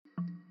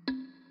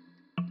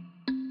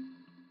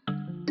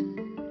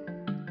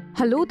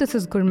Hello, this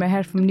is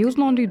Gurmeher from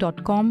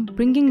newslaundry.com,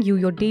 bringing you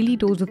your daily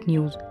dose of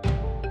news.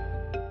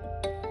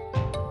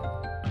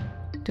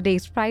 Today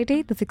is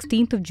Friday, the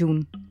 16th of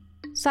June.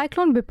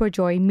 Cyclone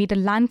Biparjoy made a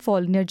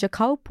landfall near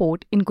Jakhau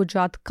port in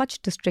Gujarat,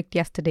 Kutch district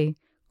yesterday,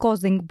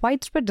 causing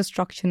widespread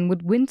destruction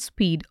with wind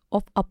speed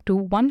of up to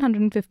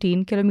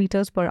 115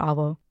 km per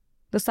hour.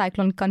 The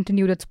cyclone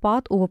continued its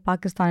path over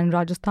Pakistan and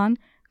Rajasthan,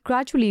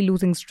 gradually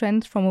losing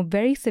strength from a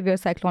very severe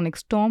cyclonic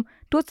storm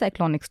to a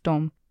cyclonic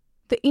storm.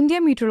 The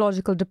India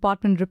Meteorological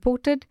Department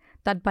reported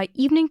that by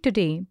evening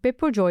today,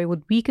 Biparjoy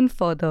would weaken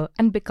further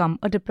and become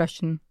a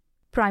depression.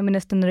 Prime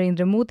Minister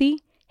Narendra Modi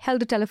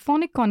held a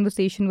telephonic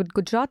conversation with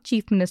Gujarat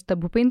Chief Minister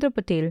Bhupendra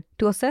Patel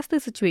to assess the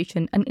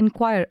situation and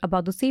inquire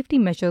about the safety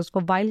measures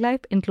for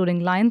wildlife, including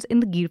lions in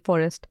the Gir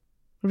forest.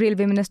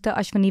 Railway Minister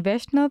Ashwini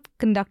Vaishnav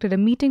conducted a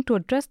meeting to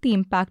address the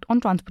impact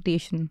on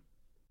transportation.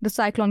 The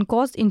cyclone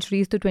caused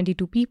injuries to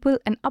 22 people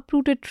and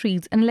uprooted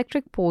trees and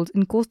electric poles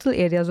in coastal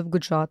areas of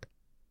Gujarat.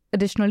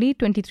 Additionally,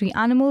 23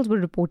 animals were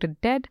reported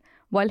dead,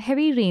 while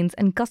heavy rains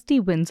and gusty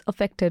winds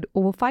affected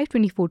over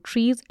 524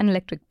 trees and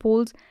electric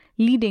poles,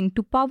 leading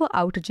to power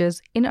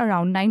outages in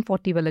around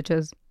 940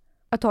 villages.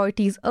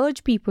 Authorities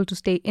urge people to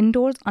stay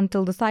indoors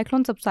until the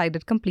cyclone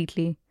subsided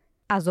completely.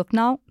 As of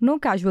now, no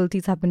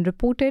casualties have been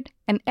reported,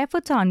 and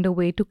efforts are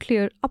underway to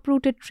clear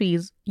uprooted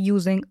trees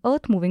using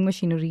earth-moving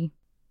machinery.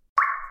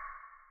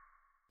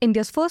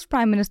 India's first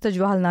Prime Minister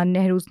Jawaharlal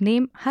Nehru's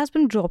name has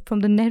been dropped from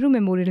the Nehru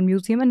Memorial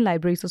Museum and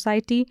Library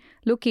Society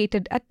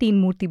located at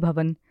Teen Murti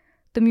Bhavan.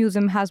 The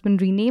museum has been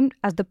renamed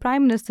as the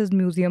Prime Minister's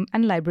Museum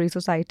and Library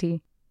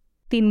Society.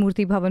 Teen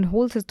Murti Bhavan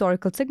holds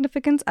historical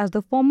significance as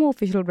the former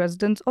official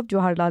residence of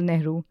Jawaharlal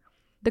Nehru.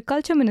 The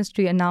Culture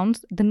Ministry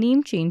announced the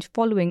name change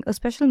following a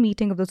special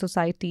meeting of the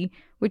society,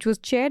 which was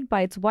chaired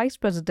by its Vice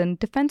President,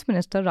 Defence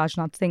Minister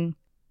Rajnath Singh.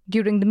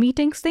 During the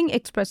meeting, Singh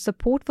expressed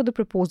support for the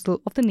proposal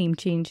of the name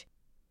change.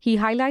 He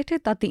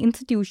highlighted that the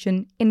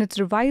institution, in its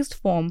revised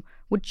form,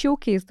 would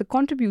showcase the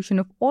contribution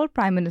of all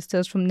Prime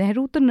Ministers from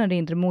Nehru to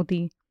Narendra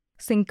Modi.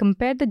 Singh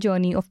compared the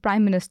journey of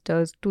Prime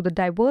Ministers to the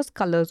diverse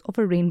colours of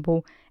a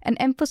rainbow and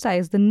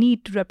emphasised the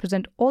need to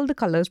represent all the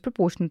colours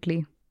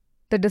proportionately.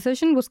 The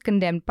decision was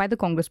condemned by the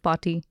Congress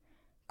party.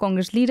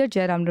 Congress leader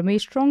Jairam Ramesh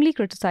strongly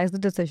criticised the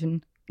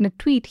decision. In a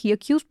tweet, he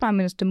accused Prime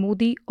Minister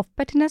Modi of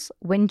pettiness,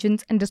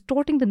 vengeance and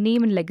distorting the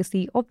name and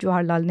legacy of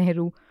Jawaharlal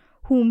Nehru,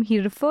 whom he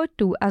referred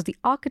to as the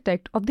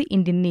architect of the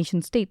Indian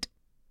nation-state.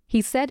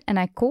 He said, and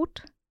I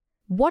quote,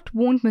 "What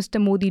won't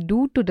Mr. Modi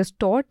do to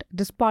distort,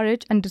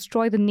 disparage and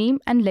destroy the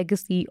name and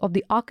legacy of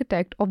the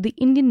architect of the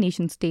Indian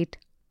nation-state?"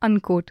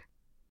 Unquote.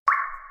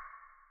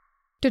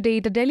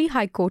 Today, the Delhi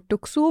High Court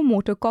took suo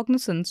motu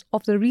cognizance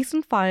of the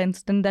recent fire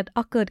incident that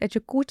occurred at a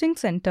coaching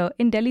centre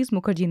in Delhi's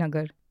Mukherjee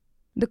Nagar.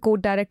 The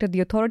court directed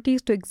the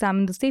authorities to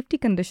examine the safety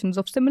conditions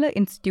of similar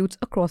institutes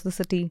across the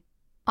city.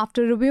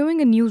 After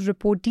reviewing a news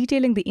report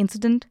detailing the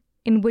incident,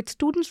 in which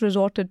students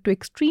resorted to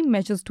extreme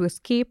measures to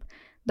escape,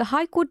 the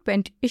High Court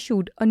bench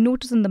issued a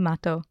notice in the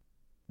matter.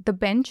 The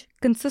bench,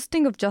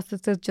 consisting of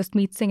Justices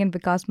Jasmeet Singh and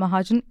Vikas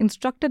Mahajan,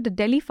 instructed the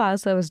Delhi Fire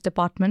Service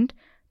Department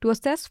to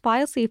assess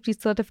fire safety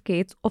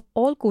certificates of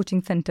all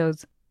coaching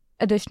centres.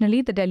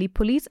 Additionally, the Delhi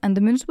Police and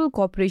the Municipal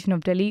Corporation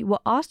of Delhi were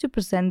asked to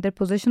present their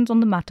positions on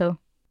the matter.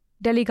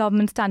 Delhi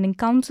Government Standing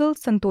Counsel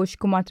Santosh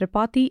Kumar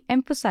Tripathi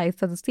emphasised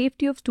that the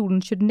safety of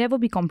students should never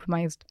be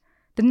compromised.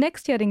 The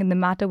next hearing in the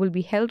matter will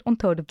be held on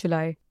 3rd of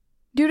July.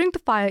 During the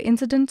fire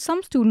incident,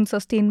 some students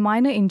sustained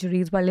minor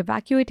injuries while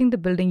evacuating the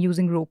building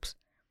using ropes.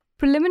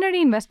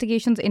 Preliminary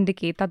investigations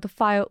indicate that the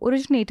fire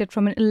originated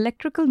from an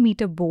electrical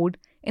meter board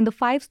in the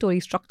 5-storey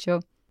structure.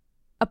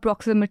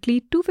 Approximately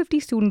 250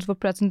 students were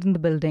present in the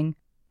building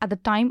at the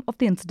time of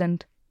the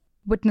incident.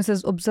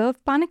 Witnesses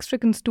observed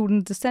panic-stricken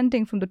students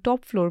descending from the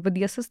top floor with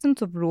the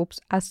assistance of ropes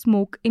as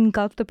smoke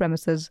engulfed the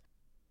premises.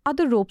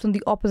 Other ropes on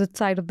the opposite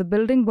side of the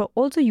building were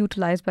also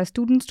utilized by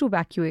students to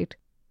evacuate.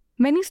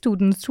 Many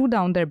students threw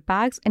down their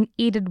bags and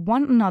aided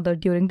one another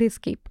during the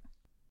escape.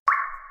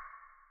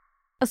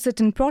 A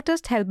sit-in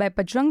protest held by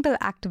Bajrang Dal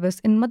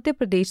activists in Madhya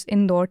Pradesh's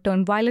Indore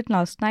turned violent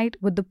last night,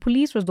 with the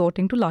police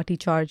resorting to lathi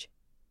charge.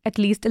 At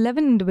least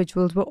 11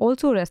 individuals were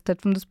also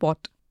arrested from the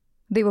spot.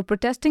 They were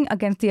protesting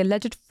against the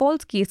alleged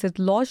false cases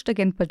lodged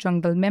against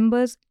Bajrang Dal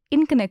members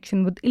in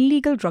connection with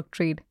illegal drug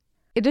trade.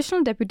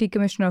 Additional Deputy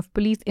Commissioner of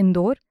Police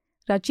Indore,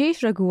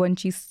 Rajesh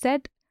Raghuvanshi,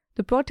 said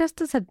the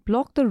protesters had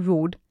blocked the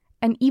road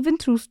and even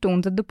threw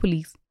stones at the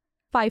police.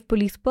 5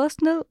 police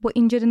personnel were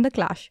injured in the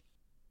clash.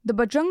 The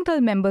Bajrang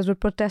Dal members were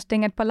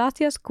protesting at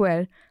Palasia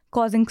Square,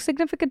 causing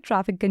significant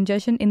traffic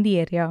congestion in the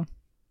area.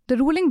 The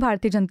ruling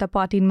Bharatiya Janata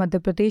Party in Madhya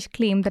Pradesh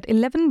claimed that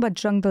 11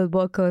 Bajrang Dal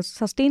workers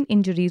sustained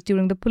injuries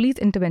during the police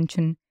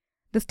intervention.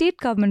 The state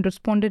government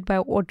responded by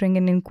ordering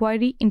an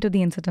inquiry into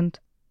the incident.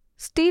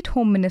 State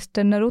Home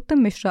Minister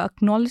Narottam Mishra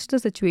acknowledged the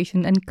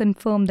situation and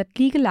confirmed that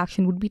legal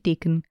action would be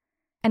taken.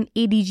 An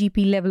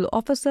ADGP-level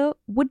officer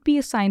would be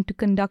assigned to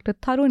conduct a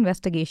thorough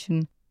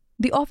investigation.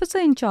 The officer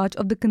in charge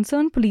of the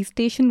concerned police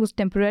station was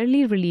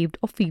temporarily relieved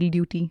of field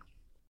duty.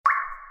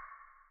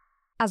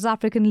 As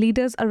African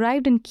leaders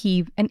arrived in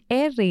Kyiv, an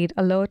air raid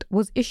alert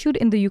was issued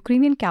in the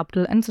Ukrainian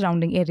capital and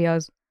surrounding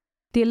areas.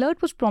 The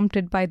alert was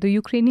prompted by the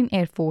Ukrainian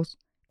Air Force.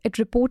 It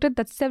reported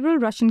that several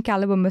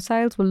Russian-caliber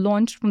missiles were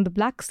launched from the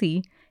Black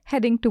Sea,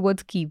 heading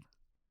towards Kyiv.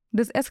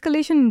 This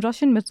escalation in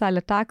Russian missile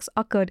attacks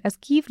occurred as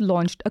Kyiv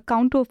launched a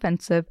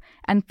counteroffensive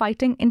and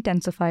fighting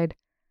intensified.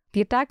 The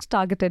attacks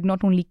targeted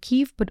not only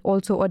Kyiv but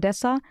also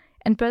Odessa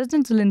and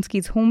President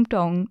Zelensky's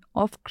hometown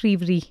of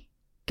Kryvyi Rih.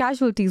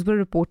 Casualties were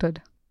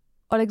reported.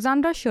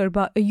 Alexandra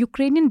Sherba, a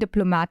Ukrainian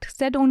diplomat,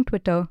 said on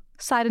Twitter,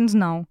 "Sirens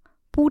now.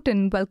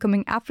 Putin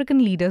welcoming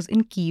African leaders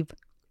in Kyiv."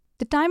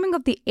 The timing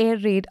of the air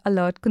raid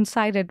alert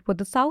coincided with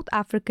the South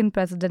African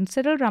President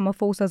Cyril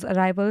Ramaphosa's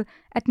arrival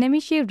at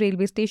Nemishev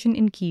railway station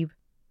in Kyiv.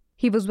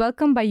 He was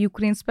welcomed by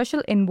Ukraine's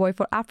Special Envoy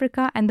for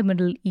Africa and the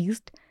Middle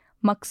East,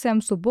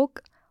 Maxim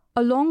Sobuk,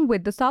 along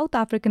with the South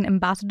African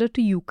Ambassador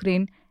to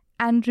Ukraine,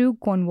 Andrew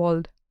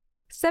Gonwald.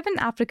 7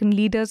 African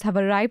leaders have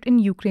arrived in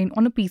Ukraine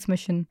on a peace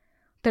mission.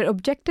 Their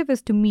objective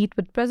is to meet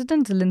with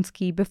President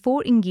Zelensky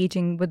before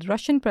engaging with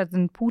Russian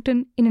President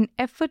Putin in an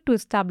effort to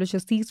establish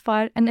a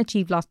ceasefire and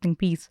achieve lasting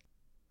peace.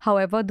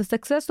 However, the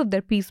success of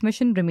their peace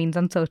mission remains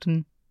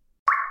uncertain.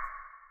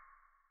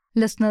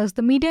 Listeners,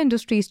 the media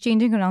industry is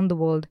changing around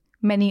the world.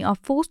 Many are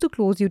forced to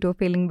close due to a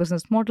failing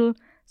business model,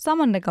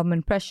 some under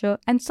government pressure,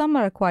 and some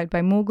are acquired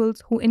by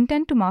moguls who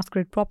intend to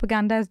masquerade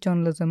propaganda as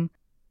journalism.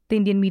 The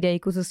Indian media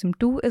ecosystem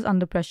too is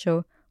under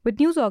pressure, with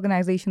news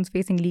organizations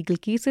facing legal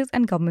cases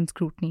and government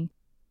scrutiny.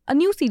 A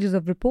new series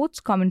of reports,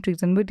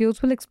 commentaries, and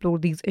videos will explore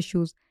these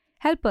issues.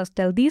 Help us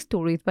tell these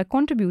stories by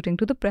contributing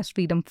to the Press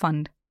Freedom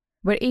Fund.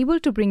 We're able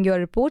to bring your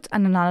reports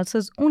and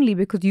analysis only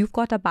because you've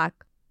got our back.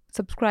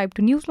 Subscribe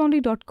to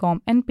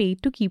newslaundry.com and pay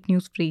to keep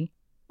news free.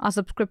 Our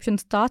subscription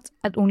starts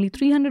at only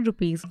 300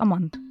 rupees a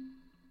month.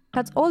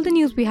 That's all the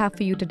news we have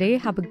for you today.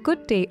 Have a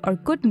good day or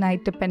good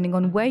night depending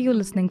on where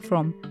you're listening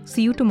from.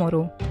 See you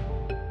tomorrow.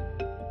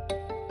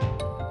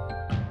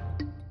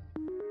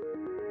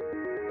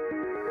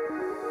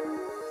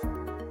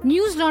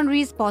 News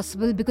Laundry is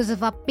possible because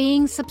of our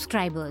paying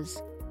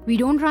subscribers. We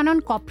don't run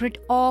on corporate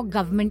or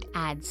government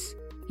ads.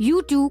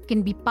 You too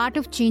can be part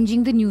of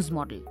changing the news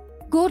model.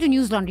 Go to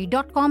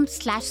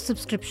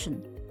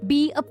newslaundry.com/subscription.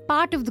 Be a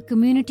part of the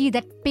community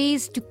that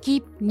pays to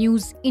keep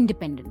news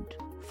independent.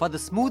 For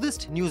the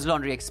smoothest News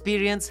Laundry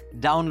experience,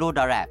 download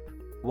our app.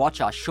 Watch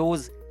our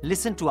shows,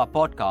 listen to our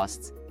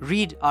podcasts,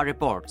 read our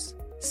reports.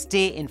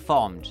 Stay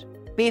informed.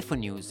 Pay for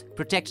news,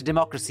 protect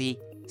democracy,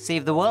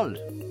 save the world.